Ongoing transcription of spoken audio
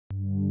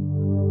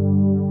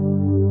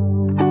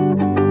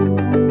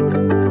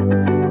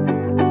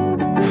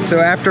So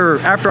after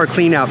our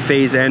clean out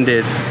phase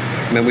ended,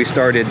 and we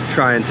started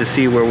trying to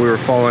see where we were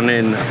falling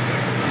in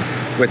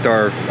with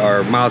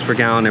our miles per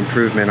gallon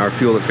improvement, our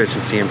fuel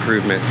efficiency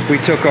improvement. We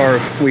took our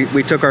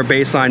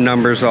baseline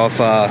numbers off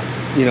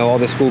you know, all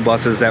the school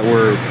buses that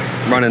were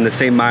running the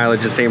same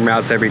mileage, the same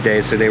routes every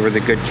day, so they were the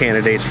good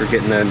candidates for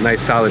getting a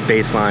nice solid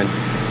baseline.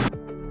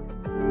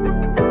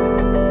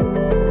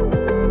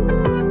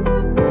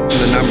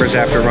 The numbers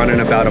after running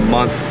about a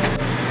month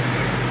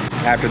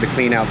after the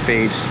clean out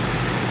phase,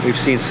 we've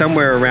seen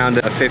somewhere around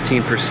a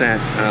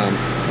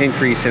 15%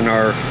 increase in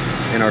our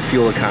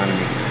fuel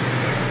economy.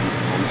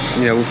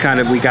 You know,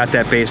 we got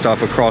that based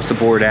off across the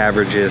board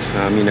averages.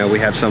 You know, we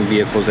have some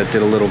vehicles that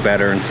did a little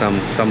better and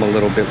some a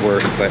little bit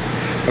worse, but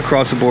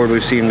across the board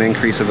we've seen an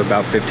increase of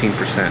about 15%.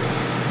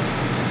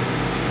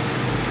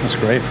 That's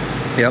great.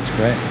 Yep. That's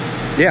great.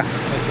 Yeah.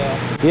 That's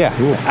awesome. Yeah.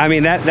 Cool. I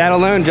mean, that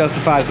alone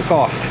justifies the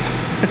cost.